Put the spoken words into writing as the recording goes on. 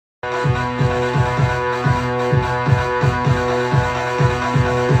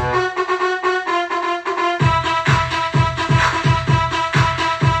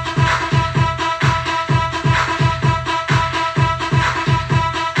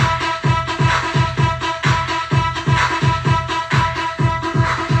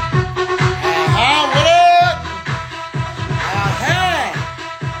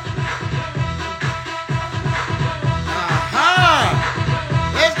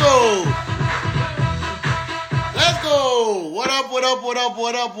What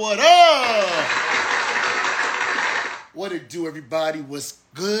up? What it do, everybody? What's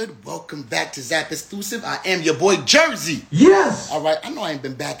good? Welcome back to Zap Exclusive. I am your boy, Jersey. Yes. All right, I know I ain't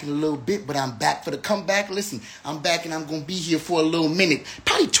been back in a little bit, but I'm back for the comeback. Listen, I'm back and I'm going to be here for a little minute.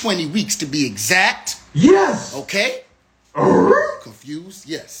 Probably 20 weeks to be exact. Yes. Okay? Confused?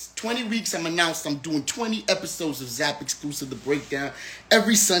 Yes. 20 weeks, I'm announced I'm doing 20 episodes of Zap Exclusive, The Breakdown,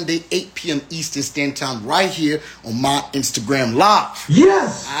 every Sunday, 8 p.m. Eastern Standard Time, right here on my Instagram Live.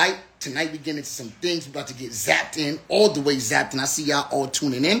 Yes. All right? Tonight we get into some things. We're about to get zapped in, all the way zapped, and I see y'all all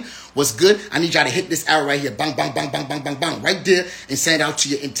tuning in. What's good? I need y'all to hit this arrow right here. Bang, bang, bang, bang, bang, bang, bang. Right there, and send it out to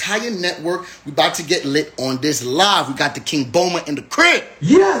your entire network. We're about to get lit on this live. We got the King Boma in the crib.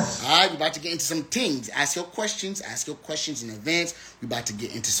 Yes. All right, we're about to get into some things. Ask your questions in advance. We're about to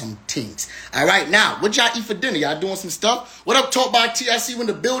get into some things. All right, now, what y'all eat for dinner? Y'all doing some stuff? What up, Talk by TIC in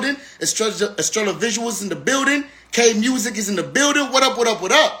the building? Estrella Visuals in the building. K Music is in the building. What up, what up,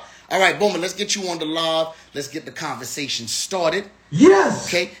 what up? All right, Bowman, let's get you on the live. Let's get the conversation started. Yes.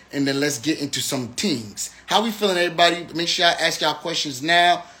 Okay, and then let's get into some things. How we feeling, everybody? Make sure I ask y'all questions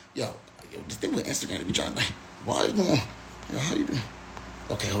now. Yo, this thing with Instagram, we trying to, like, why you doing? Yo, how you doing?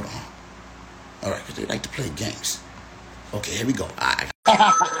 Okay, hold on. All right, because they like to play games. Okay, here we go. All right.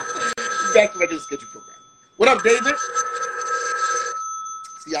 Back to my schedule program. What up, David?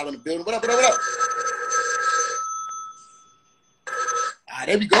 See y'all in the building. What up, what up, what up?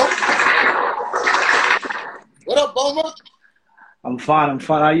 There we go. What up, Boma? I'm fine.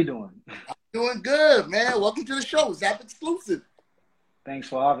 How you doing? I'm doing good, man. Welcome to the show, Zap Exclusive. Thanks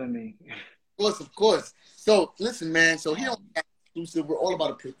for having me. Of course. So, listen, man. So here on Zap Exclusive, we're all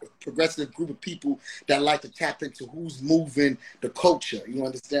about a progressive group of people that like to tap into who's moving the culture. You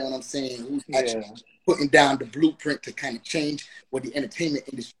understand what I'm saying? Who's actually putting down the blueprint to kind of change what the entertainment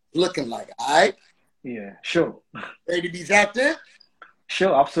industry is looking like, all right? Yeah, sure. Ready to be zapped in?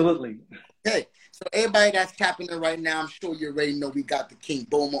 Sure, absolutely. Okay, so everybody that's tapping in right now, I'm sure you already know we got the King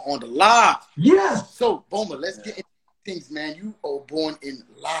Boma on the live. Yes. So, Boma, let's get into things, man. You are born in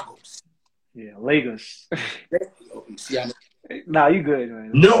Lagos. Yeah, Lagos. See, Nah, you good,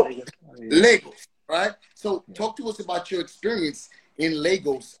 man. No. Lagos, right? So, talk to us about your experience in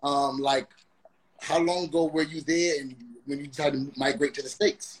Lagos. Like, how long ago were you there and when you decided to migrate to the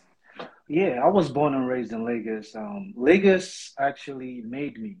States? Yeah, I was born and raised in Lagos. Lagos actually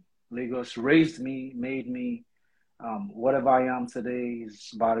made me. Lagos raised me, made me. Whatever I am today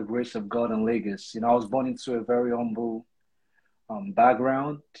is by the grace of God in Lagos. You know, I was born into a very humble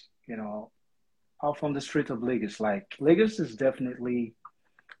background. You know, I'm from the street of Lagos. Like, Lagos is definitely,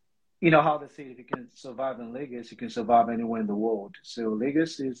 you know how they say if you can survive in Lagos, you can survive anywhere in the world. So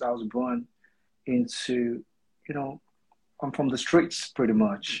Lagos is, I was born into, you know, I'm from the streets pretty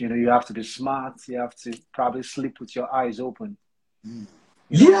much. You know, you have to be smart. You have to probably sleep with your eyes open.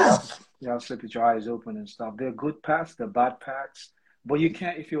 Yes. You have to sleep with your eyes open and stuff. There are good paths, there are bad paths. But you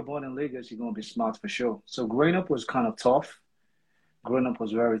can't, if you're born in Lagos, you're going to be smart for sure. So growing up was kind of tough. Growing up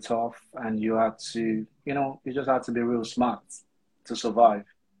was very tough. And you had to, you know, you just had to be real smart to survive.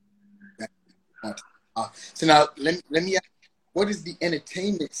 So now, let me ask, what is the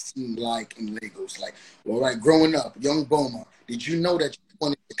entertainment scene like in Lagos? Like, all right, growing up, young Boma, did you know that you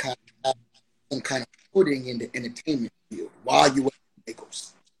wanted to kind of have some kind of footing in the entertainment field while you were in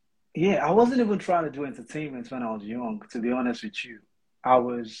Lagos? Yeah, I wasn't even trying to do entertainment when I was young, to be honest with you. I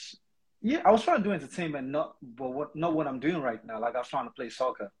was trying to do entertainment, not what I'm doing right now. Like, I was trying to play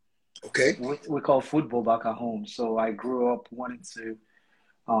soccer. Okay. We call football back at home. So I grew up wanting to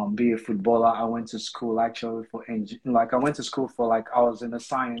be a footballer. I went to school actually I went to school for I was in a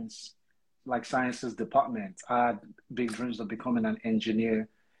sciences department. I had big dreams of becoming an engineer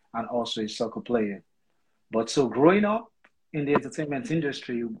and also a soccer player. But so growing up in the entertainment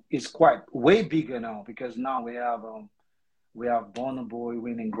industry is quite way bigger now because now we have Burna Boy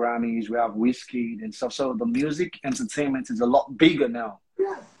winning Grammys, we have Whiskey and stuff. So the music entertainment is a lot bigger now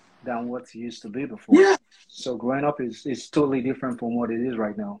than what it used to be before. Yeah. So growing up is totally different from what it is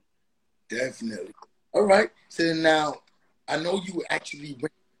right now. Definitely. All right. So now, I know you actually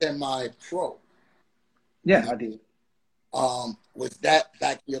went semi-pro. Yeah, I did. Was that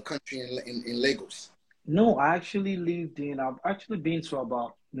back in your country in Lagos? No, I've actually been to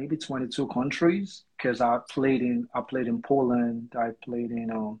about maybe 22 countries because I played in Poland, I played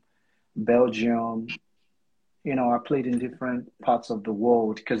in Belgium. You know, I played in different parts of the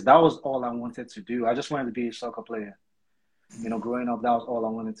world because that was all I wanted to do. I just wanted to be a soccer player. You know, growing up, that was all I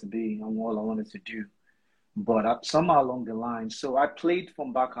wanted to be and all I wanted to do. But somehow along the line, so I played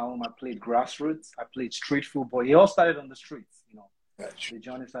from back home. I played grassroots. I played street football. It all started on the streets, you know. Gotcha. The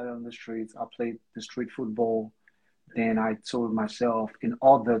journey started on the streets. I played the street football. Then I told myself, in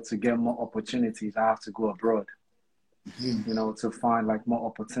order to get more opportunities, I have to go abroad, Mhm. to find like more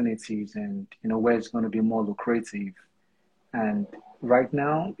opportunities and, where it's going to be more lucrative. And right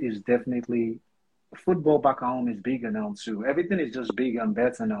now is definitely football back home is bigger now too. Everything is just bigger and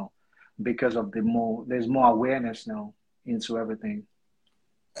better now because of there's more awareness now into everything.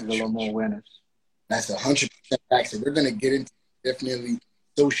 There's a lot more awareness. That's 100% facts. So we're gonna get into definitely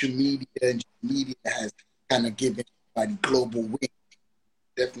social media and media has kind of given everybody global wing.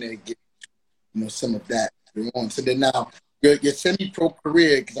 Definitely get some of that later on. So then now your semi-pro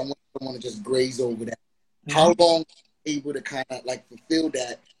career, because I want to just graze over that. How Mm-hmm. long were you able to kind of like fulfill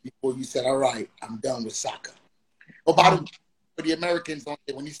that before you said, "All right, I'm done with soccer"? Oh, by the way, Um, for the Americans,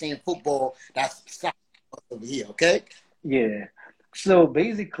 when you're saying football, that's soccer over here. Okay. yeah. So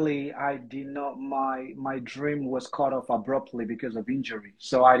basically, I did not. My dream was cut off abruptly because of injury.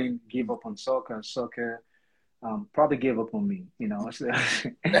 So I didn't give up on soccer. Soccer probably gave up on me.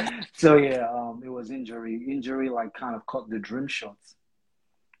 So yeah, it was injury. Injury like kind of cut the dream short.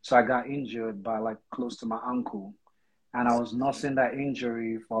 So I got injured by like close to my ankle, and I was nursing that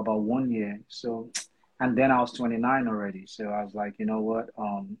injury for about 1 year. So, and then I was 29 already. So I was like, you know what?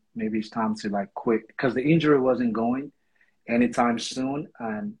 Maybe it's time to like quit because the injury wasn't going anytime soon.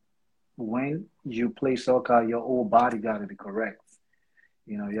 And when you play soccer, your whole body got to be correct.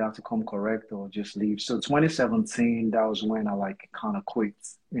 You have to come correct or just leave. So 2017, that was when I like kind of quit.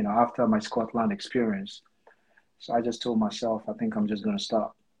 After my Scotland experience. So I just told myself, I think I'm just gonna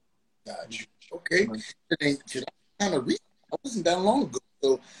stop. Got you. Okay. But So that kind of recent. That wasn't that long ago.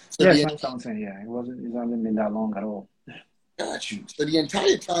 So yeah, the 2017. Yeah, it hasn't been that long at all. got you. So the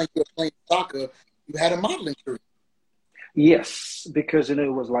entire time you were playing soccer, you had a modeling career. Yes, because it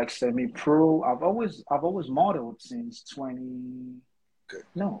was like semi-pro. I've always modeled since Okay.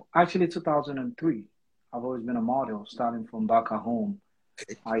 no, actually 2003. I've always been a model starting from back at home.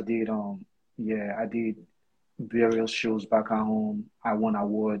 Okay. I did yeah, I did various shows back at home. I won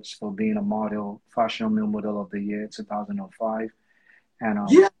awards for being a model, Fashion Male Model of the Year 2005 and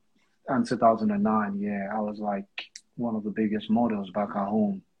Yeah. 2009. Yeah, I was like one of the biggest models back at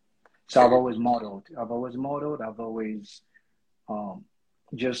home. So I've Okay. always modeled. I've always modeled. I've always um,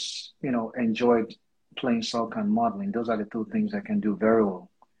 just enjoyed playing soccer and modeling. Those are the two things I can do very well.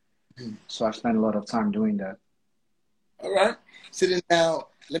 Mhm. So I spend a lot of time doing that. All right. So then now,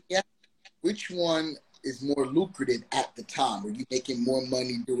 let me ask you, which one is more lucrative at the time? Were you making more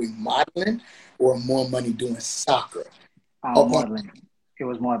money doing modeling or more money doing soccer? Up on Modeling. It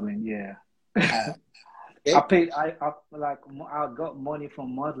was modeling. Yeah. uh, I okay. paid. I got money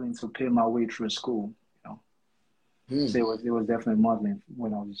from modeling to pay my way through school. Hmm. So it was definitely modeling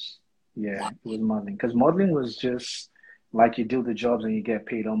when I was. Yeah, Wow. it was modeling because modeling was just like you do the jobs and you get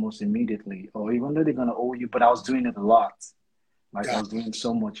paid almost immediately, or even though they're gonna owe you. But I was doing it a lot. Like I Got, was doing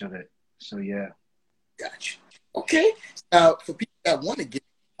so much of it. So yeah. got you. Okay. Now, for people that want to get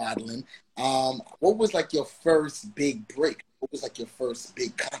into modeling, what was like your first big break? What was like your first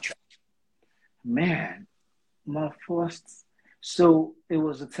big contract? Man, my first. So it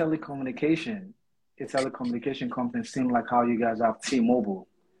was a telecommunication company, seemed like how you guys have T-Mobile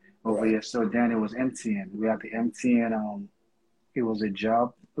over Right. here. So then it was MTN. We had the MTN. It was a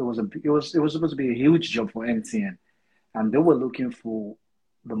job. It was supposed to be a huge job for MTN, and they were looking for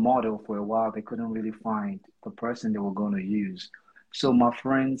the model for a while. They couldn't really find the person they were going to use. So my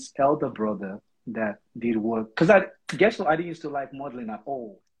friend's elder brother that did work, because I guess what, I didn't used to like modeling at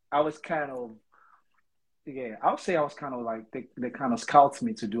all. I was kind of yeah, I would say I was kind of like they kind of scouts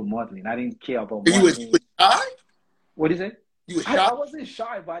me to do modeling. I didn't care about You was modeling. shy? What is it? You was I, shy? I wasn't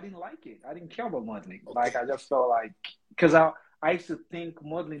shy, but I didn't like it. I didn't care about modeling. Okay. Like I just felt like because I used to think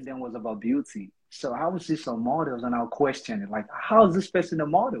modeling then was about beauty. So I would see some models and I'll question it, like, how is this person a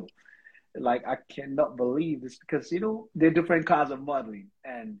model? Like I cannot believe this because there are different kinds of modeling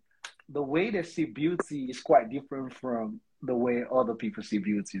and the way they see beauty is quite different from the way other people see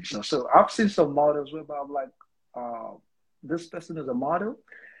beauty. So I've seen some models where I'm like, uh, this person is a model,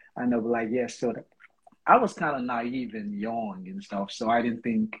 and they'll be like, yes. So I was kind of naive and young and stuff, so I didn't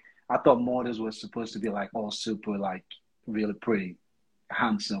think I thought models were supposed to be like all super like really pretty,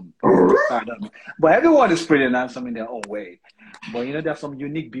 handsome. I don't know, but everyone is pretty and handsome in their own way. But there's some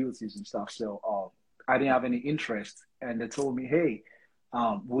unique beauties and stuff. So I didn't have any interest, and they told me, hey,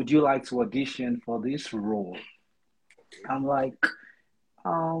 would you like to audition for this role? I'm like,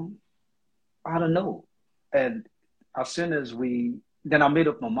 um, I don't know. And as soon as then I made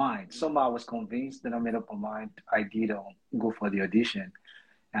up my mind. Somehow I was convinced. Then I made up my mind. I did go for the audition.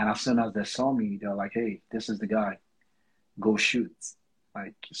 And as soon as they saw me, they're like, "Hey, this is the guy. Go shoot."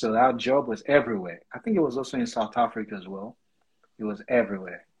 Like, so our job was everywhere. I think it was also in South Africa as well. It was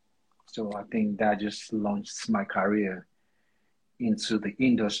everywhere. So I think that just launched my career into the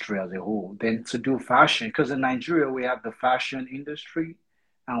industry as a whole. Then to do fashion, because in Nigeria we have the fashion industry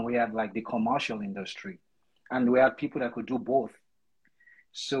and we have like the commercial industry, and we had people that could do both.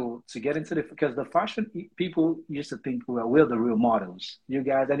 So to get into the, because the fashion people used to think, well, we're the real models. You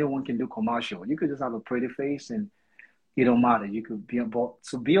guys, anyone can do commercial. You could just have a pretty face and it don't matter. You could be, but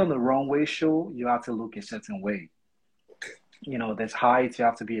to be on the runway show, you have to look a certain way. You know, there's height. You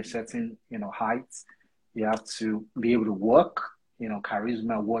have to be a certain, height. You have to be able to work.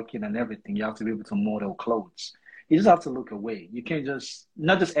 Charisma, working, and everything. You have to be able to model clothes. You just have to look away. You can't just,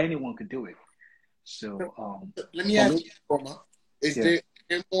 not just anyone could do it. So let me ask you, Boma, is there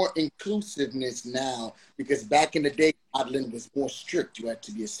more inclusiveness now? Because back in the day, modeling was more strict. You had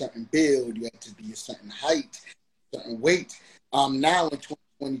to be a certain build, you had to be a certain height, certain weight. Now in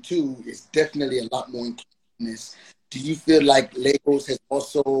 2022, it's definitely a lot more inclusiveness. Do you feel like Lagos has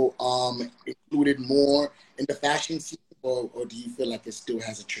also included more in the fashion scene, or do you feel like it still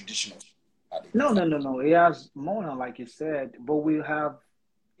has a traditional? no. It has more, like you said, but we have,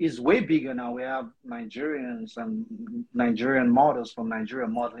 it's way bigger now. We have Nigerians and Nigerian models from Nigeria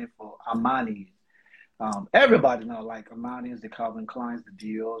modeling for Armani. Everybody now, like Armani's, the Calvin Kleins, the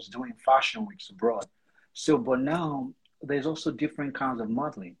Dior's, doing fashion weeks abroad. So, but now there's also different kinds of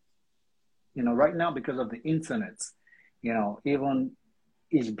modeling. Right now because of the internet, even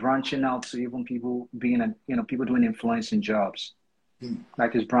is branching out to even people being, people doing influencing jobs.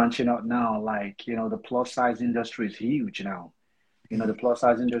 Like it's branching out now. Like, the plus size industry is huge now. The plus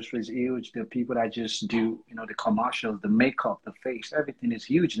size industry is huge. The people that just do, the commercials, the makeup, the face, everything is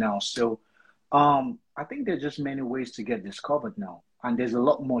huge now. So I think there's just many ways to get discovered now. And there's a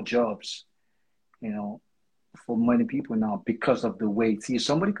lot more jobs, for many people now because of the way. See,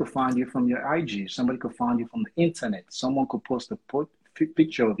 somebody could find you from your IG. Somebody could find you from the internet. Someone could post a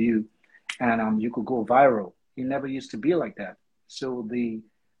picture of you and you could go viral. It never used to be like that. So the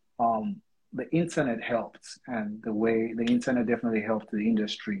internet helped, and the internet definitely helped the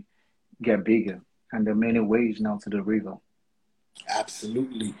industry get bigger. And there are many ways now to the river.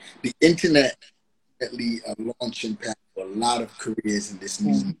 Absolutely. The internet definitely a launching pad for a lot of careers in this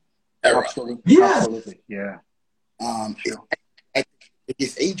new era. Absolutely. Yeah. Absolutely. Yeah. Sure.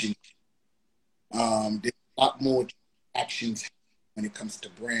 It's aging. There's a lot more actions when it comes to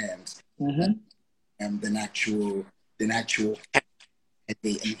brands than actual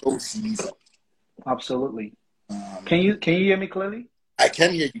OCs. Absolutely. Can you hear me clearly? I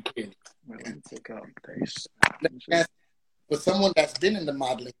can hear you clearly. Let me take out this. For someone that's been in the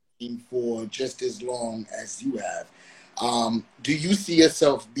modeling scene for just as long as you have, do you see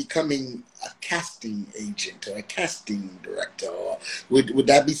yourself becoming a casting agent or a casting director? Or would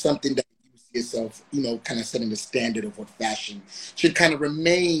that be something that you see yourself, kind of setting the standard of what fashion should kind of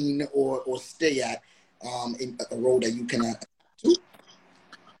remain or stay at in a role that you can do?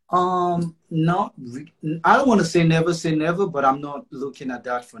 Not. I don't want to say never, but I'm not looking at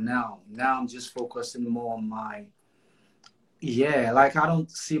that for now. Now I'm just focusing more on my. Yeah, like I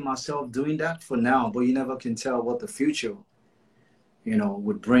don't see myself doing that for now, but you never can tell what the future,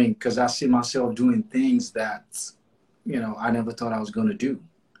 would bring. Because I see myself doing things that, I never thought I was going to do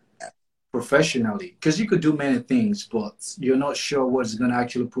professionally. Because you could do many things, but you're not sure what's going to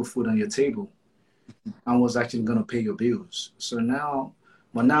actually put food on your table and what's actually going to pay your bills. So now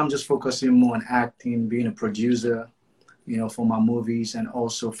I'm just focusing more on acting, being a producer, for my movies, and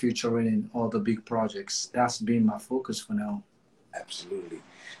also featuring in all the big projects. That's been my focus for now. Absolutely.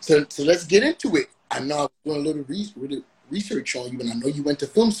 So let's get into it. I know I was doing a little research on you, and I know you went to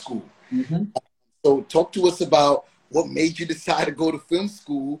film school. So talk to us about what made you decide to go to film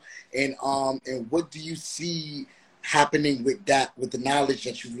school, and what do you see happening with that, with the knowledge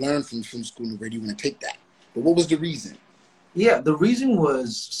that you've learned from film school, and where do you want to take that? But what was the reason? Yeah, the reason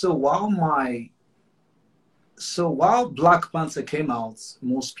was, while Black Panther came out,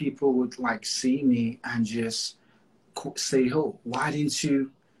 most people would like see me and just say, "Oh, why didn't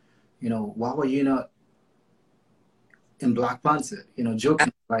you, why were you not in Black Panther?"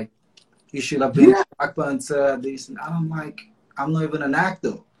 Joking, like, you should have been in Black Panther, this, and I'm like, I'm not even an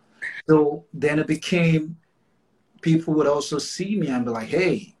actor. So then it became, people would also see me and be like,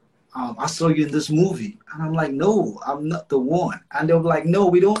 "Hey, I saw you in this movie." And I'm like, "No, I'm not the one." And they'll be like, "No,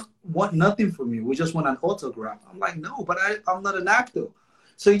 we don't want nothing from you. We just want an autograph." I'm like, "No, but I'm not an actor."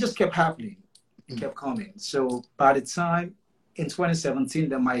 So it just kept happening. It kept coming. So by the time in 2017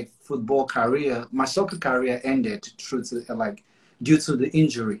 that my soccer career ended due to the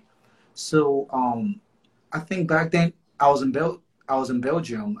injury. So I think back then I was in I was in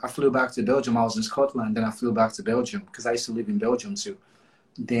Belgium. I flew back to Belgium. I was in Scotland. Then I flew back to Belgium because I used to live in Belgium too.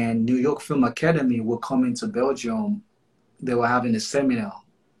 Then New York Film Academy were coming to Belgium. They were having a seminar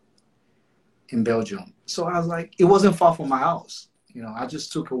in Belgium. So I was like, it wasn't far from my house. You know, I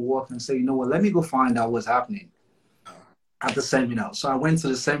just took a walk and said, you know what, let me go find out what's happening at the seminar. So I went to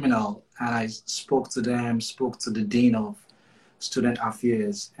the seminar and I spoke to them, spoke to the dean of student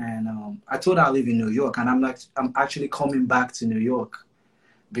affairs, and I told her I live in New York, and I'm actually coming back to New York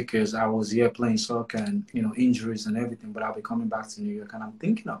because I was here playing soccer and injuries and everything, but I'll be coming back to New York and I'm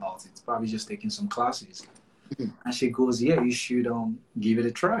thinking about it, probably just taking some classes. And she goes, yeah, you should give it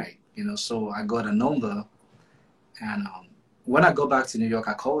a try. So I got a number, and when I go back to New York,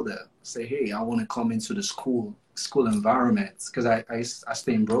 I called her, say, hey, I want to come into the school environment because I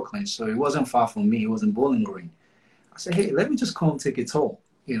stay in Brooklyn, so it wasn't far from me. It was in Bowling Green. I said, hey, let me just come take a tour,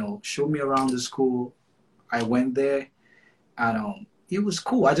 show me around the school. I went there, and it was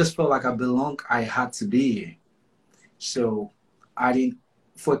cool. I just felt like I belonged. I had to be here. So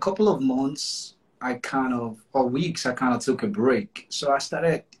for a couple of months, or weeks, I kind of took a break.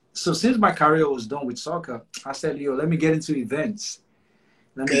 So since my career was done with soccer, I said, let me get into events.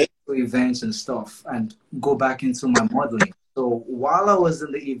 Let me get into events and stuff and go back into my modeling. So while I was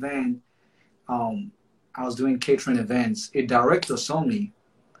in the event, I was doing catering events. A director saw me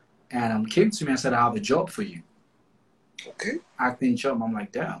and came to me and said, I have a job for you. Okay. Acting job. I'm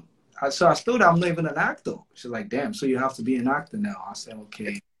like, damn. So I told her I'm not even an actor. She's like, damn, so you have to be an actor now. I said,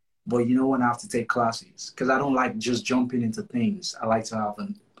 okay. But you know what? I have to take classes because I don't like just jumping into things. I like to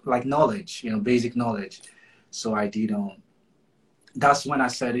have knowledge, basic knowledge. So I did. That's when I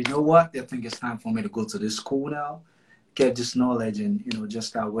said, you know what? I think it's time for me to go to this school now, get this knowledge, and just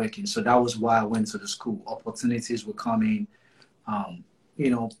start working. So that was why I went to the school. Opportunities were coming.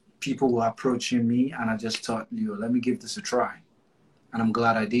 People were approaching me, and I just thought, let me give this a try, and I'm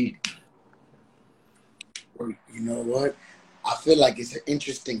glad I did. Well, you know what? I feel like it's an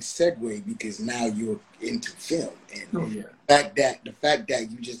interesting segue because now you're into film, and the fact that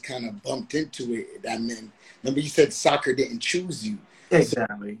you just kind of bumped into it. That meant, remember you said soccer didn't choose you.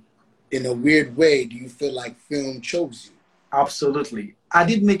 Exactly. So in a weird way, do you feel like film chose you? Absolutely. I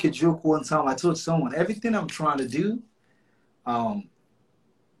did make a joke one time. I told someone everything I'm trying to do,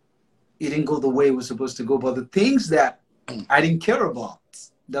 it didn't go the way it was supposed to go. But the things that I didn't care about,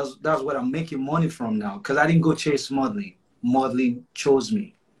 that's what I'm making money from now. Because I didn't go chase modeling. Modeling chose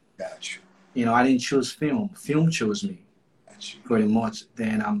me. Gotcha. I didn't choose film. Film chose me. Gotcha. Pretty much.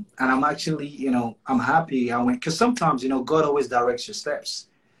 Then I'm actually, I'm happy I went. Because sometimes, God always directs your steps.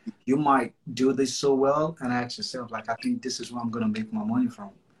 You might do this so well and ask yourself, I think this is where I'm going to make my money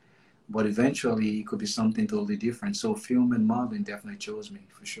from. But eventually, it could be something totally different. So film and modeling definitely chose me,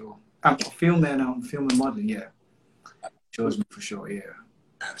 for sure. Film and modeling, yeah. Chose me, for sure, yeah.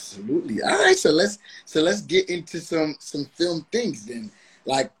 Absolutely. All right, so let's get into some film things then.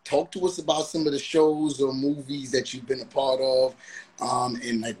 Like, talk to us about some of the shows or movies that you've been a part of,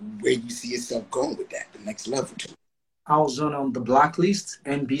 and where you see yourself going with that, the next level too. I was on the Blacklist,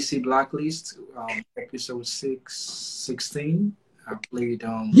 NBC Blacklist, episode 616. I played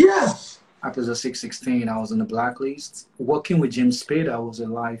episode 616. I was on the Blacklist. Working with Jim Spader was a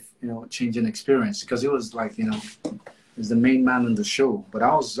life, changing experience because it was is the main man on the show. But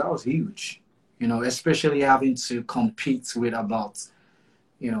that was huge, especially having to compete with about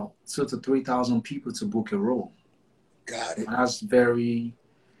 2,000 to 3,000 people to book a role. Got it. That's very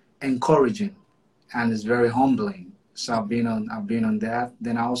encouraging and it's very humbling. So I've been on that.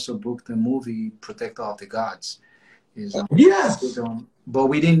 Then I also booked the movie Protector of the Gods. But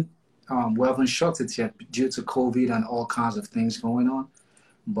we haven't shot it yet due to COVID and all kinds of things going on.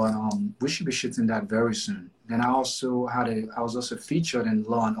 But we should be shooting that very soon. Then I was also featured in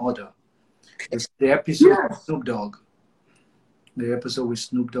Law and Order. It's the episode with Snoop Dogg. The episode with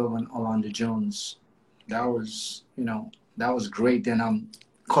Snoop Dogg and Orlando Jones. That was great. Then I'm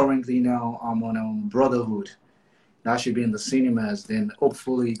currently now I'm on Brotherhood. That should be in the cinemas. Then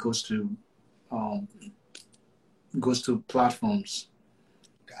hopefully it goes to platforms.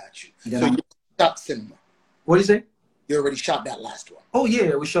 Got you. So you shot cinema. What is it? You already shot that last one. Oh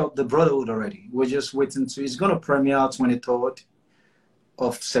yeah, we shot the Brotherhood already. We're just waiting it's gonna premiere 23rd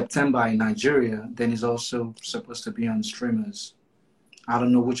of September in Nigeria. Then it's also supposed to be on streamers. I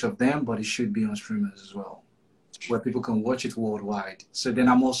don't know which of them, but it should be on streamers as well, where people can watch it worldwide. So then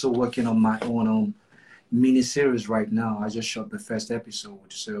I'm also working on my own mini-series right now. I just shot the first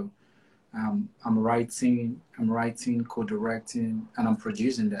episode. So I'm writing, co-directing, and I'm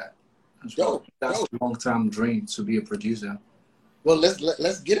producing that as well. That's a long-time dream to be a producer. Well,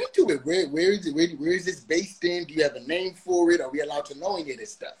 let's get into it. Where is it? Where is this based in? Do you have a name for it? Are we allowed to know any of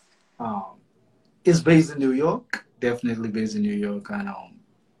this stuff? Um, it's based in New York, definitely based in New York, and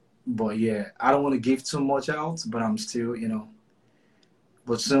but yeah, I don't want to give too much out, but I'm still,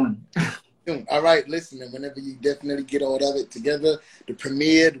 but soon. All right, listen, and whenever you definitely get all of it together, the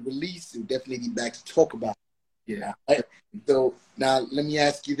premiere, the release, we'll definitely be back to talk about it. Yeah. All right? So now let me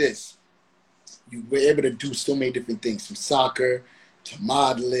ask you this. You were able to do so many different things, from soccer to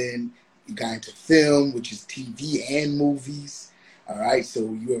modeling. You got into film, which is TV and movies. All right, so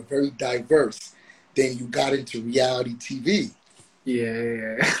you are very diverse. Then you got into reality TV.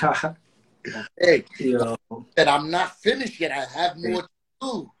 Yeah. Hey, Yeah. that I'm not finished yet. I have more to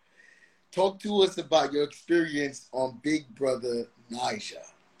do. Talk to us about your experience on Big Brother Naija,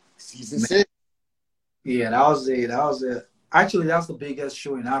 season 6. Yeah, that was it. That was it. Actually, that's the biggest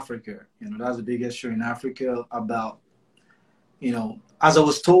show in Africa. That's the biggest show in Africa about, as I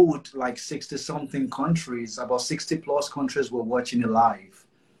was told, like 60 something countries, about 60 plus countries were watching it live.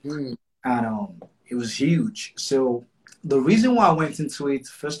 Hmm. And it was huge. So the reason why I went into it,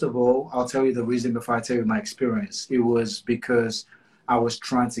 first of all, I'll tell you the reason before I tell you my experience. It was because I was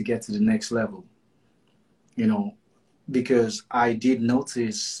trying to get to the next level, because I did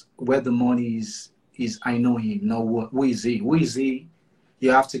notice where the money is I know him. No, who is he? Who is he?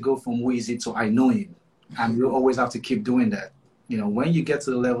 You have to go from who is he to I know him. And you always have to keep doing that. When you get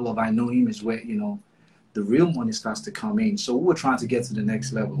to the level of I know him is where, the real money starts to come in. So we were trying to get to the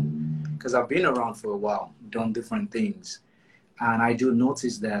next level because I've been around for a while, done different things. And I do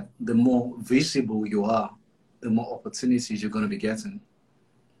notice that the more visible you are, the more opportunities you're going to be getting.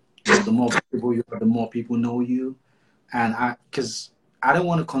 The more visible you are, the more people know you. And because I don't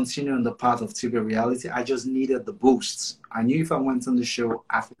want to continue on the path of TV reality, I just needed the boosts. I knew if I went on the show,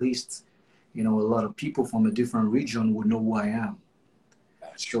 at least, a lot of people from a different region would know who I am.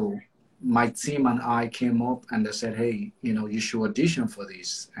 So my team and I came up and they said, hey, you should audition for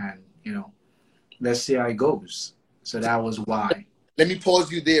this. And, let's see how it goes. So that was why. Let me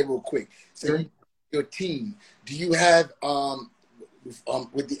pause you there real quick. So your team, do you have,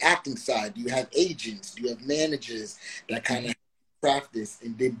 with the acting side, do you have agents? Do you have managers that kind of craft this?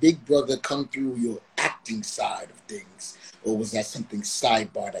 And did Big Brother come through your acting side of things? Or was that something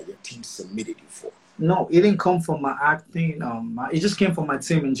sidebar that your team submitted you for? No, it didn't come from my acting. It just came from my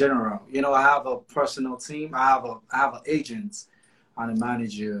team in general. I have a personal team. I have an agent and a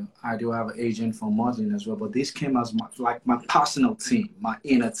manager. I do have an agent for modeling as well. But this came as my personal team, my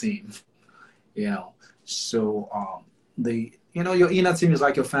inner team. So your inner team is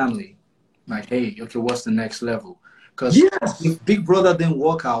like your family. Like, hey, okay, what's the next level? Because if Big Brother didn't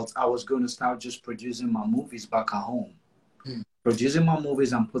work out, I was going to start just producing my movies back at home. Producing my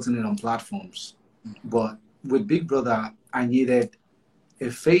movies and putting it on platforms. But with Big Brother, I needed a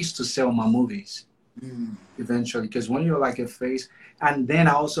face to sell my movies eventually. Because when you're like a face, and then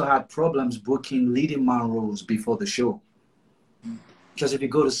I also had problems booking leading man roles before the show. Because if you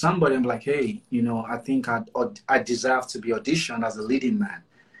go to somebody and be like, hey, I think I deserve to be auditioned as a leading man.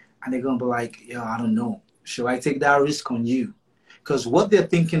 And they're going to be like, yeah, I don't know. Should I take that risk on you? Because what they're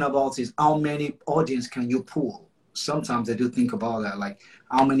thinking about is how many audience can you pull? Sometimes they do think about that, like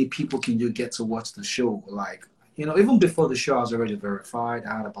how many people can you get to watch the show? Like, even before the show, I was already verified.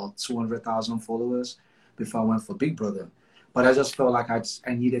 I had about 200,000 followers before I went for Big Brother. But I just felt like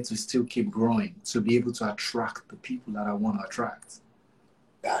I needed to still keep growing to be able to attract the people that I want to attract.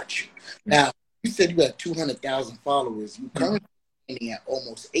 Got you. Yeah. Now, you said you had 200,000 followers. You currently at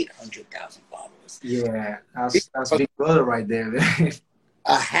almost 800,000 followers. Yeah, that's Big Brother right there, man.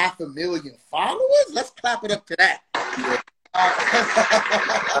 500,000 followers? Let's clap it up to that. Yeah.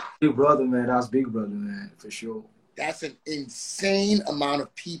 Big Brother, man. That's Big Brother, man, for sure. That's an insane amount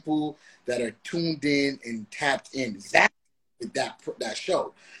of people that are tuned in and tapped in. Exactly with that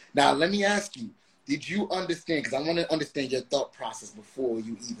show. Now, let me ask you, did you understand, because I want to understand your thought process before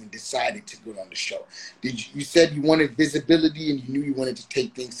you even decided to go on the show. You said you wanted visibility and you knew you wanted to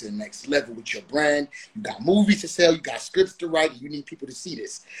take things to the next level with your brand. You got movies to sell, you got scripts to write, and you need people to see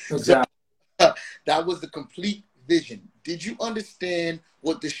this. Exactly. So, that was the complete vision. Did you understand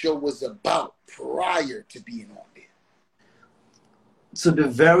what the show was about prior to being on there? To be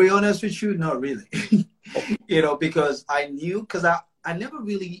very honest with you, not really. Because I knew, because I never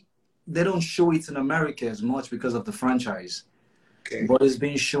really, they don't show it in America as much because of the franchise. Okay. But it's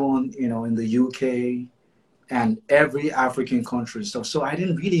been shown, in the UK and every African country and stuff. So I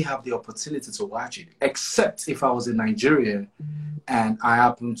didn't really have the opportunity to watch it, except if I was in Nigeria and I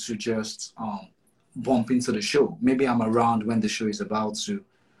happened to just bump into the show. Maybe I'm around when the show is about to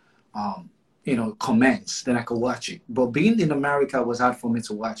comments, then I could watch it. But being in America was hard for me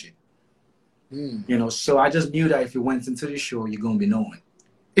to watch it. So I just knew that if you went into the show, you're gonna be known.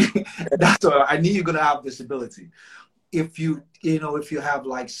 That's all. I knew you're gonna have visibility. If if you have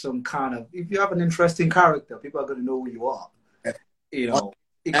like if you have an interesting character, people are gonna know who you are.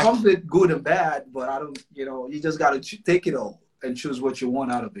 It comes with good and bad, but I don't. You just gotta take it all and choose what you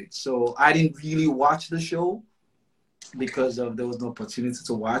want out of it. So I didn't really watch the show because there was no opportunity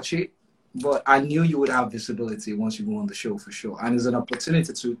to watch it. But I knew you would have visibility once you go on the show for sure. And it's an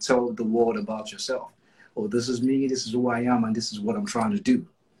opportunity to tell the world about yourself. Oh, this is me, this is who I am, and this is what I'm trying to do.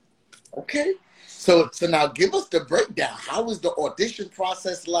 Okay. So now give us the breakdown. How was the audition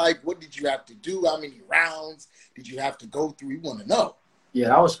process like? What did you have to do? How many rounds did you have to go through? We want to know. Yeah,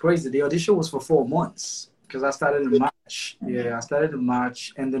 that was crazy. The audition was for 4 months because I started in March. Yeah, I started in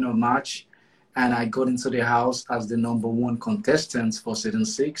March, ending of March. And I got into the house as the #1 contestant for season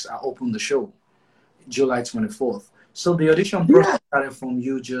 6. I opened the show July 24th. So the audition process started from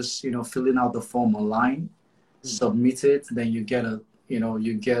you just, filling out the form online, submit it, then you get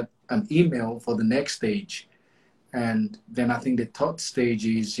an email for the next stage. And then I think the third stage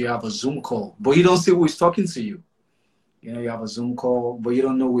is you have a Zoom call, but you don't see who is talking to you. You have a Zoom call, but you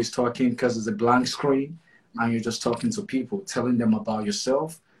don't know who is talking because it's a blank screen and you're just talking to people, telling them about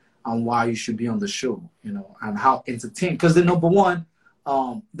yourself and why you should be on the show, and how entertaining. Because the number one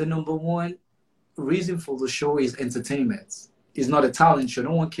reason for the show is entertainment. It's not a talent show.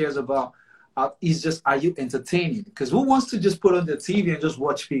 No one cares about. It's just, are you entertaining? Because who wants to just put on the TV and just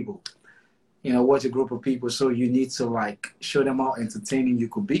watch people? Watch a group of people. So you need to show them how entertaining you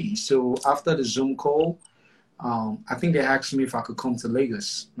could be. So after the Zoom call, I think they asked me if I could come to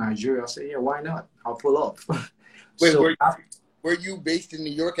Lagos, Nigeria. I said, yeah, why not? I'll pull up. Wait, were you based in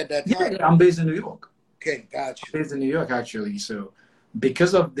New York at that time? Yeah, I'm based in New York. Okay, gotcha. I'm based in New York, actually. So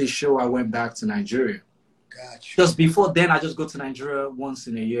because of this show, I went back to Nigeria. Gotcha. Just before then, I just go to Nigeria once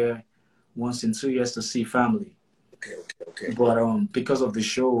in a year, once in 2 years to see family. Okay. But because of the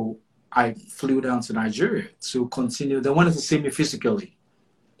show, I flew down to Nigeria to continue. They wanted to see me physically.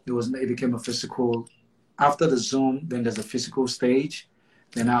 It became a physical. After the Zoom, then there's a physical stage.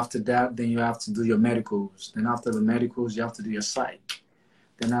 Then after that, then you have to do your medicals. Then after the medicals, you have to do your psych.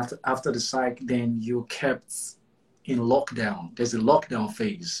 Then after the psych, then you're kept in lockdown. There's a lockdown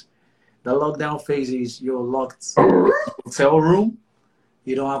phase. The lockdown phase is you're locked in a hotel room.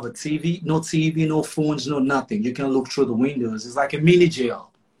 You don't have a TV, no phones, no nothing. You can look through the windows. It's like a mini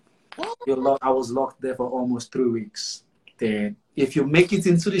jail. I was locked there for almost 3 weeks. Then if you make it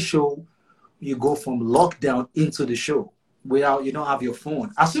into the show, you go from lockdown into the show. You don't have your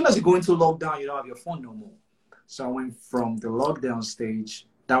phone. As soon as you go into lockdown, you don't have your phone no more. So I went from the lockdown stage,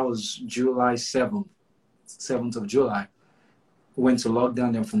 that was July 7th of July. Went to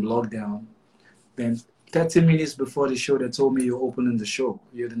lockdown, then from lockdown. Then 30 minutes before the show, they told me you're opening the show.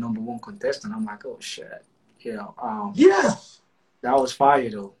 You're the #1 contestant. I'm like, oh shit. Yeah. That was fire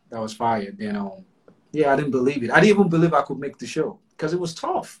though. That was fire. Then I didn't believe it. I didn't even believe I could make the show because it was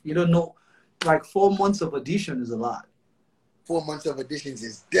tough. You don't know, 4 months of audition is a lot. 4 months of auditions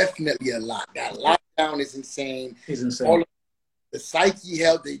is definitely a lot. That lockdown is insane. It's insane. All of the psyche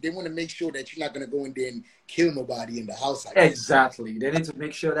health, they want to make sure that you're not going to go in there and kill nobody in the house. Exactly. They need to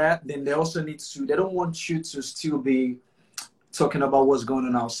make sure that. Then they also need to, they don't want you to still be talking about what's going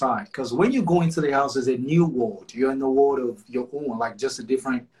on outside. Because when you go into the house, it's a new world. You're in the world of your own, it's a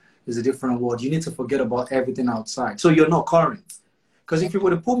different world. You need to forget about everything outside. So you're not current. Because if you were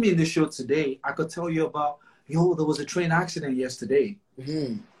to put me in the show today, I could tell you about, there was a train accident yesterday.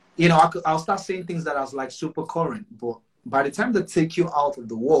 Mm-hmm. I'll start saying things that I was super current. But by the time they take you out of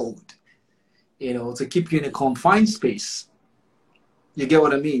the world, to keep you in a confined space, you get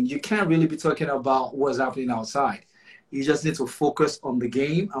what I mean? You can't really be talking about what's happening outside. You just need to focus on the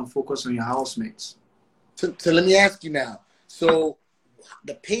game and focus on your housemates. So let me ask you now. So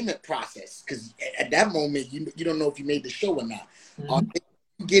the payment process, because at that moment, you don't know if you made the show or not. Mm-hmm. Are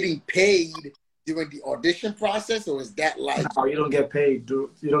they getting paid during the audition process, or is that No, you don't get paid.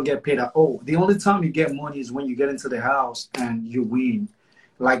 You don't get paid at all. The only time you get money is when you get into the house and you win.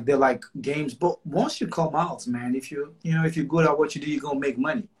 They're like games. But once you come out, man, if you're good at what you do, you're going to make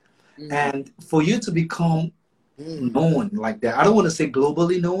money. Mm-hmm. And for you to become known like that, I don't want to say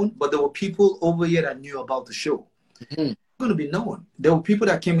globally known, but there were people over here that knew about the show. Mm-hmm. You're going to be known. There were people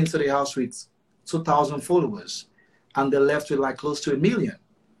that came into the house with 2,000 followers, and they left with close to 1 million.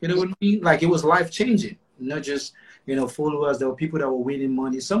 You know what I mean? It was life-changing. Not just, followers. There were people that were winning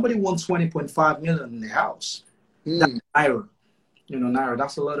money. Somebody won 20.5 million in the house. That's Naira. Naira,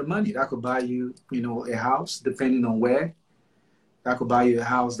 that's a lot of money. That could buy you, a house, depending on where. that could buy you a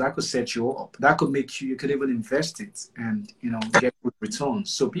house, that could set you up, that could make you could even invest it and, get good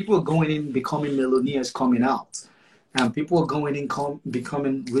returns. So people are going in, becoming millionaires coming out. And people are going in,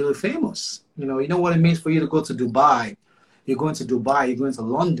 becoming really famous. You know what it means for you to go to Dubai. You're going to Dubai, you're going to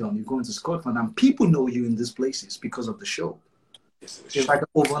London, you're going to Scotland, and people know you in these places because of the show. It's like an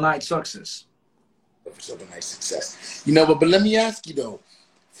overnight success. It's overnight success. But let me ask you though,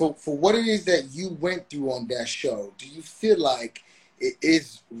 for what it is that you went through on that show, do you feel like it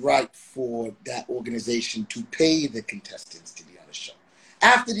is right for that organization to pay the contestants to be on the show?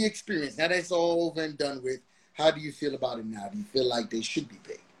 After the experience, now that it's all over and done with, how do you feel about it now? Do you feel like they should be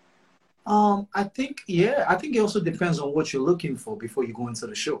paid? I think it also depends on what you're looking for before you go into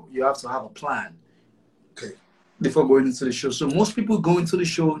the show. You have to have a plan. Okay. Before going into the show. So most people go into the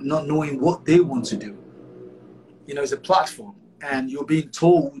show not knowing what they want to do. It's a platform and you're being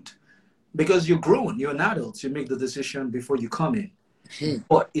told because you're grown, you're an adult, you make the decision before you come in. Mm-hmm.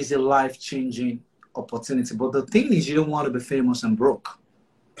 But it's a life-changing opportunity. But the thing is, you don't want to be famous and broke.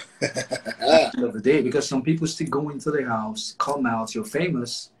 At the end of the day, because some people still go into the house, come out, you're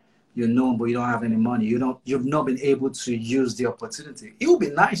famous, you're known, but you don't have any money. You've not been able to use the opportunity. It would be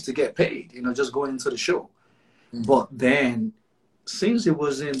nice to get paid, just going into the show. Mm-hmm. But then, since it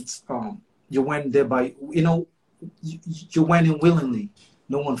wasn't, you went there by, you went in willingly.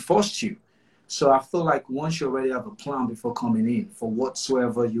 No one forced you. So I feel like once you already have a plan before coming in for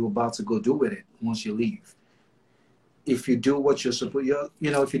whatsoever you're about to go do with it, once you leave, if you do what you're supposed,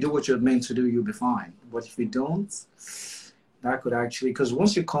 if you do what you're meant to do, you'll be fine. But if you don't, that could actually, because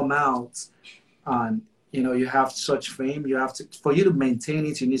once you come out and, you have such fame, for you to maintain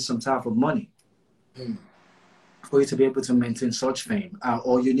it, you need some type of money. Mm. For you to be able to maintain such fame,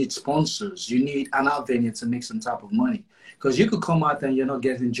 or you need sponsors, you need an avenue to make some type of money. Because you could come out and you're not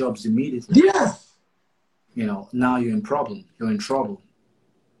getting jobs immediately. Yeah. Now you're in trouble.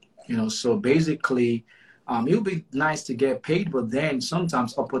 So basically, it would be nice to get paid, but then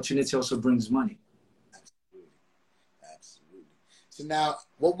sometimes opportunity also brings money. Absolutely. So now,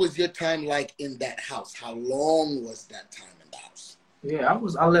 what was your time like in that house? How long was that time in the house? Yeah,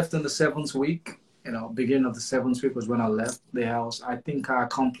 I left in the 7th week. Beginning of the 7th week was when I left the house. I think I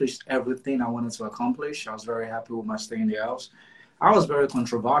accomplished everything I wanted to accomplish. I was very happy with my stay in the house. I was very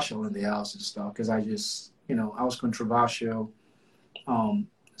controversial in the house and stuff because I just, I was controversial.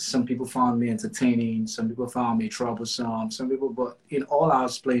 Some people found me entertaining. Some people found me troublesome. But in all, I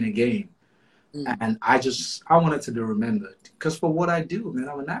was playing a game. Mm. And I wanted to be remembered. Because for what I do, man,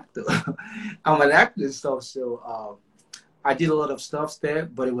 I'm an actor. I'm an actor and stuff. So I did a lot of stuff there,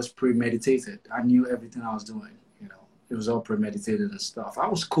 but it was premeditated. I knew everything I was doing. It was all premeditated and stuff. I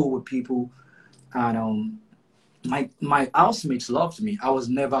was cool with people. And my housemates loved me. I was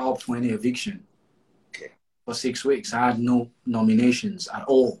never up for any eviction. For 6 weeks. I had no nominations at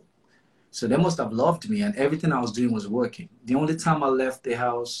all. So they must have loved me, and everything I was doing was working. The only time I left the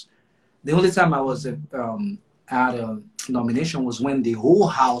house, the only time I was had a nomination was when the whole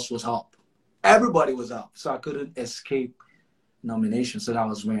house was up. Everybody was up, so I couldn't escape nomination. So that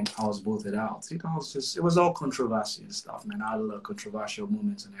was when I was voted out. It was all controversy and stuff, man. I had a lot of controversial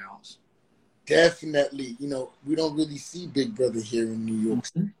moments in the house. Definitely. We don't really see Big Brother here in New York.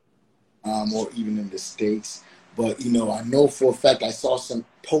 Mm-hmm. Or even in the States. But, I know for a fact I saw some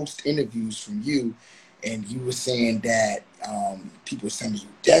post interviews from you, and you were saying that people were sending you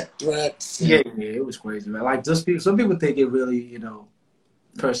death threats. Yeah, it was crazy, man. Like, some people take it really,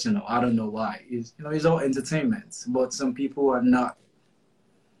 personal. I don't know why. It's all entertainment. But some people are not,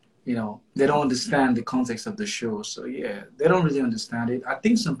 they don't understand the context of the show. So, yeah, they don't really understand it. I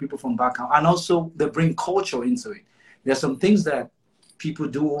think some people from back home, and also they bring culture into it. There's some things that people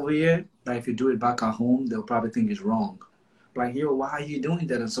do over here, that if you do it back at home, they'll probably think it's wrong. Like, why are you doing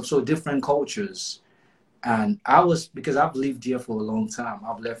that and stuff? So different cultures. And because I've lived here for a long time.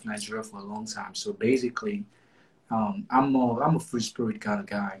 I've left Nigeria for a long time. So basically, I'm a free spirit kind of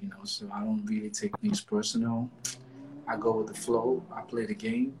guy, so I don't really take things personal. I go with the flow. I play the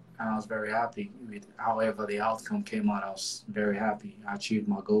game, and I was very happy with however the outcome came out. I was very happy. I achieved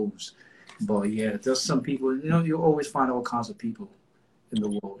my goals. But yeah, there's some people, you always find all kinds of people in the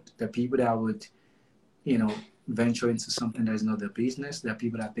world. There are people that would, venture into something that is not their business. There are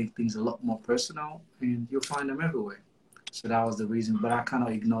people that take things a lot more personal, and you'll find them everywhere. So that was the reason. But I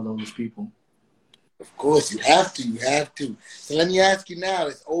cannot ignore all those people. Of course, you have to. So let me ask you now,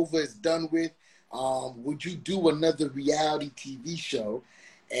 it's over, it's done with. Would you do another reality TV show?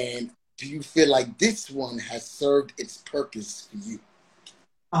 And do you feel like this one has served its purpose for you?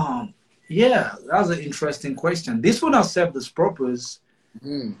 Yeah, that's an interesting question. This one has served its purpose,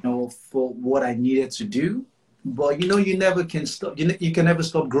 for what I needed to do. But you know, you never can stop. You can never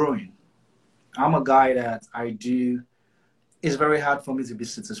stop growing. I'm a guy that I do. It's very hard for me to be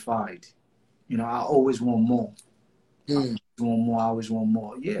satisfied. You know, I always want more. Hmm. Want more. I always want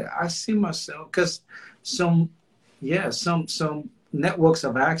more. Yeah, I see myself because some, yeah, some networks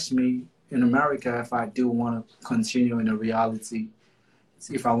have asked me in America if I do want to continue in a reality,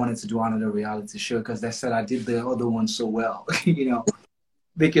 if I wanted to do another reality show because they said I did the other one so well. You know,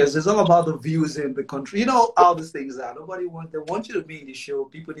 because it's all about the views in the country. You know how these things are. Nobody want they want you to be in the show.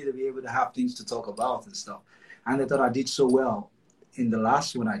 People need to be able to have things to talk about and stuff. And they thought I did so well in the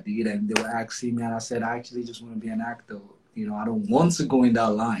last one I did, and they were asking me, and I said I actually just want to be an actor. You know, I don't want to go in that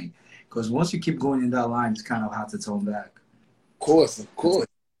line because once you keep going in that line, it's kind of hard to turn back. Of course, of course.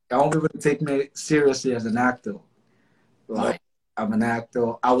 I want people to take me seriously as an actor. No. Like I'm an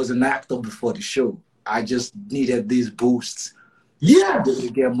actor. I was an actor before the show. I just needed these boosts Yes. to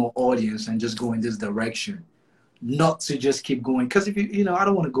get more audience and just go in this direction. Not to just keep going. Because if you know, I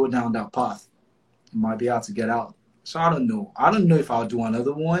don't want to go down that path. It might be hard to get out. So I don't know. I don't know if I'll do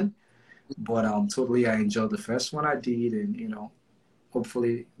another one, but totally I enjoyed the first one I did, and you know,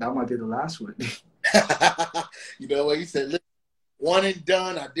 hopefully that might be the last one. You know what he said? Listen, one and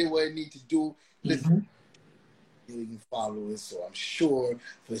done. I did what I need to do. Listen, Mm-hmm. million followers, so I'm sure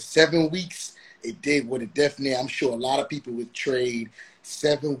for 7 weeks it did what it definitely. I'm sure a lot of people would trade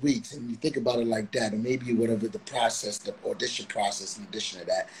 7 weeks, and you think about it like that, and maybe whatever the process, the audition process, in addition to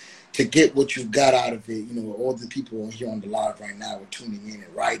that, to get what you got out of it. You know, all the people here on the live right now are tuning in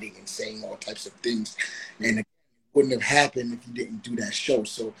and writing and saying all types of things, and it wouldn't have happened if you didn't do that show.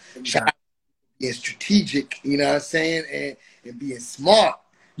 So shout out Exactly. to being strategic, you know what I'm saying, and being smart.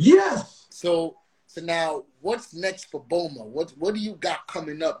 Yes. So now, what's next for Boma? What do you got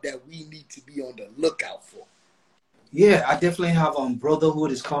coming up that we need to be on the lookout for? Yeah, I definitely have Brotherhood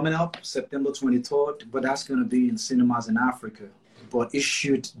is coming up September 23rd, but that's gonna be in cinemas in Africa. But it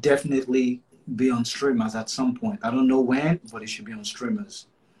should definitely be on streamers at some point. I don't know when, but it should be on streamers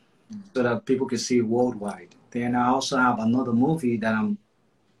so that people can see it worldwide. Then I also have another movie that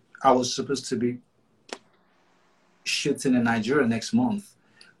I was supposed to be shooting in Nigeria next month,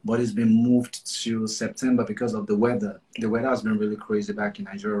 but it's been moved to September because of the weather. The weather has been really crazy back in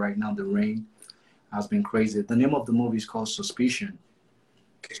Nigeria right now. The rain has been crazy. The name of the movie is called Suspicion.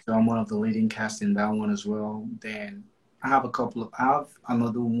 So I'm one of the leading cast in that one as well. Then I have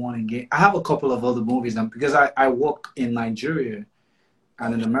another one again. I have a couple of other movies because I work in Nigeria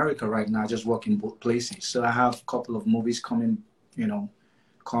and in America right now. I just work in both places. So I have a couple of movies you know,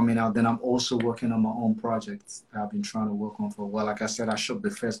 coming out. Then I'm also working on my own projects that I've been trying to work on for a while. Like I said, I shot the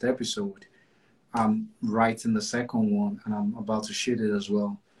first episode. I'm writing the second one and I'm about to shoot it as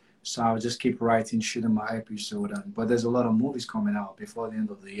well. So I'll just keep writing, shooting my episode. But there's a lot of movies coming out before the end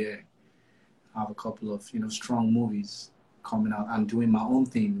of the year. I have a couple of, you know, strong movies coming out. I'm doing my own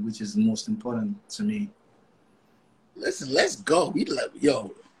thing, which is the most important to me. Listen, let's go. We like,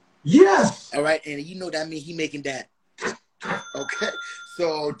 yo. Yes. All right, and you know that means he making that. Okay,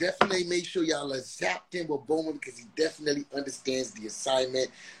 so definitely make sure y'all are zapped in with Bowman because he definitely understands the assignment.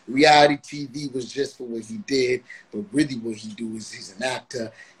 Reality TV was just for what he did, but really what he do is he's an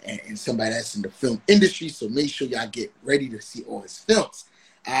actor and somebody that's in the film industry. So make sure y'all get ready to see all his films.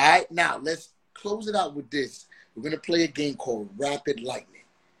 All right, now let's close it out with this. We're gonna play a game called Rapid Lightning.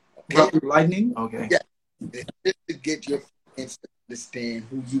 Okay, Rapid Lightning? Okay. yeah, just to get your fans to understand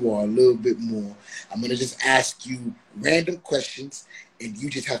who you are a little bit more. I'm going to just ask you random questions, and you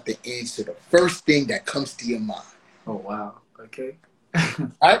just have to answer the first thing that comes to your mind. Oh, wow. Okay. All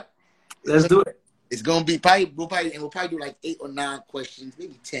right? Let's do it. It's going to be we'll probably do like 8 or 9 questions,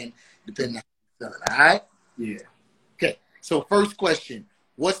 maybe 10, depending on how you're feeling. All right? Yeah. Okay. So first question: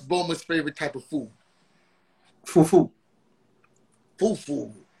 what's Boma's favorite type of food? Fufu.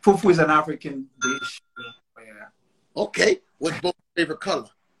 Fufu. Fufu is an African dish. Yeah. Okay. What's Boma's favorite color?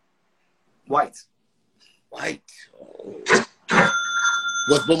 White. White. Oh.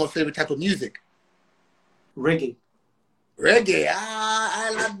 What's Boma's favorite type of music? Reggae. Reggae.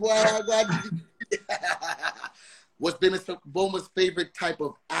 I like boy. What's Boma's favorite type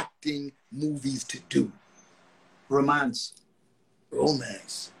of acting movies to do? Romance.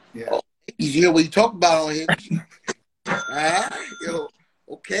 Romance. Yeah. Oh, you hear what you talk about on here? Yo,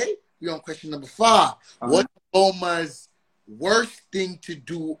 okay. We're on question number 5. What's Boma's worst thing to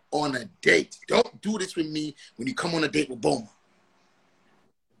do on a date? Don't do this with me when you come on a date with Boma.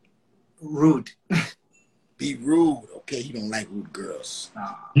 Rude. Be rude. Okay, you don't like rude girls.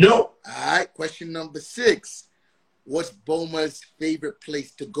 No. All right, question number 6. What's Boma's favorite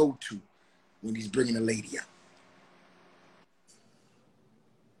place to go to when he's bringing a lady out?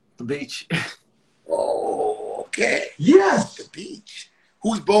 The beach. Oh, Okay. Yes. The beach.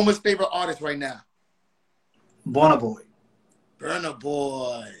 Who's Boma's favorite artist right now? Boma Boy. Burna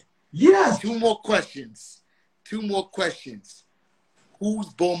Boy. Yes. Two more questions. Who's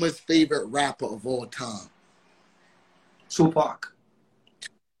Boma's favorite rapper of all time? Tupac.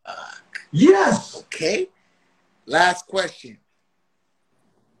 Yes. Okay. Last question.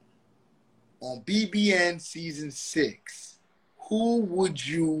 On BBN season 6, who would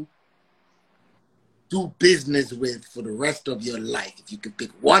you do business with for the rest of your life if you could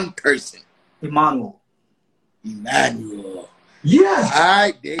pick one person? Emmanuel. Yes. All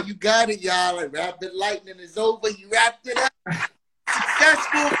right, there you got it, y'all. Rapid Lightning is over. You wrapped it up.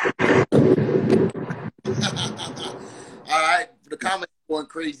 Successful. All right, the comments going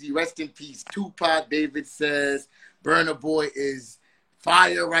crazy. Rest in peace, Tupac. David says Burna Boy is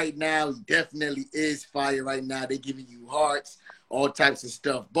fire right now. He definitely is fire right now. They're giving you hearts, all types of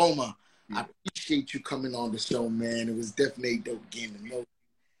stuff. Boma, I appreciate you coming on the show, man. It was definitely dope getting to know.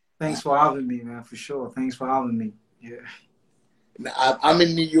 Thanks for having me, man, for sure. Thanks for having me. Yeah. Now, I'm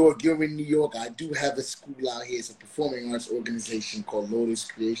in New York. You're in New York. I do have a school out here. It's a performing arts organization called Lotus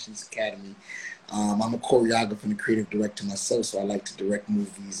Creations Academy. I'm a choreographer and a creative director myself, so I like to direct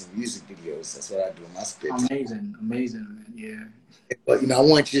movies and music videos. That's what I do in my spare time. Amazing, man. Yeah. But, I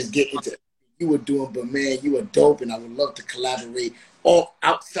want you to just get into what you were doing, but, man, you are dope, and I would love to collaborate all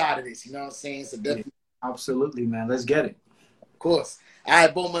outside of this. You know what I'm saying? So definitely. Yeah, absolutely, man. Let's get it. Of course. All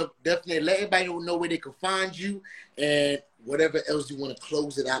right, Boma, definitely let everybody know where they can find you and whatever else you want to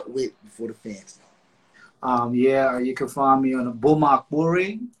close it out with before the fans know. Yeah, you can find me on Boma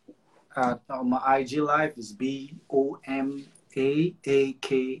Akpore. On my IG life is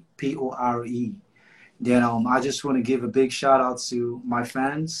BOMAAKPORE. Then I just want to give a big shout out to my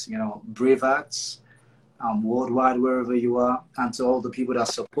fans, brave acts, worldwide, wherever you are, and to all the people that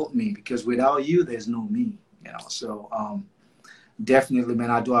support me, because without you, there's no me, So definitely,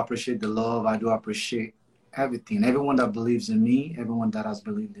 man, I do appreciate the love. I do appreciate everything. Everyone that believes in me, everyone that has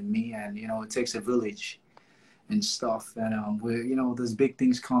believed in me, and, it takes a village and stuff. And we're, there's big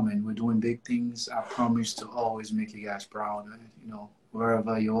things coming. We're doing big things. I promise to always make you guys proud.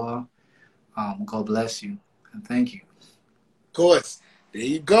 Wherever you are, God bless you and thank you. Of course. There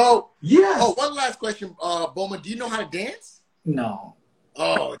you go. Yes. Oh, one last question, Boma. Do you know how to dance? No.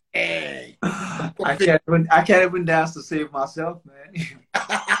 Oh, dang. I can't even dance to save myself, man.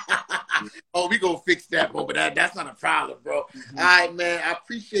 Oh, we gonna fix that, Boma. That's not a problem, bro. Mm-hmm. All right, man. I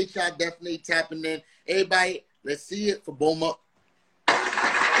appreciate y'all definitely tapping in. Everybody, let's see it for Boma.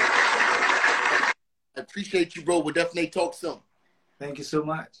 I appreciate you, bro. We'll definitely talk soon. Thank you so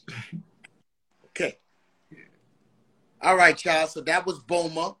much. Okay. All right, y'all. So that was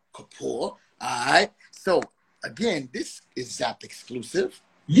Boma Akpore. All right. So, again, this is Zap exclusive.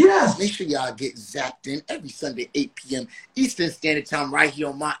 Yes. Make sure y'all get zapped in every Sunday, 8 p.m. Eastern Standard Time right here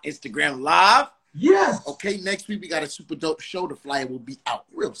on my Instagram Live. Yes. Okay, next week we got a super dope show. The flyer will be out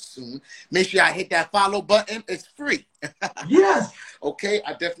real soon. Make sure y'all hit that follow button. It's free. Yes. Okay,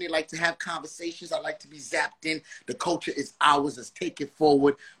 I definitely like to have conversations. I like to be zapped in. The culture is ours. Let's take it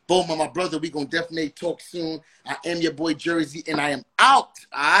forward. Boma, my brother, we going to definitely talk soon. I am your boy Jersey, and I am out.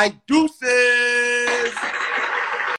 I deuces.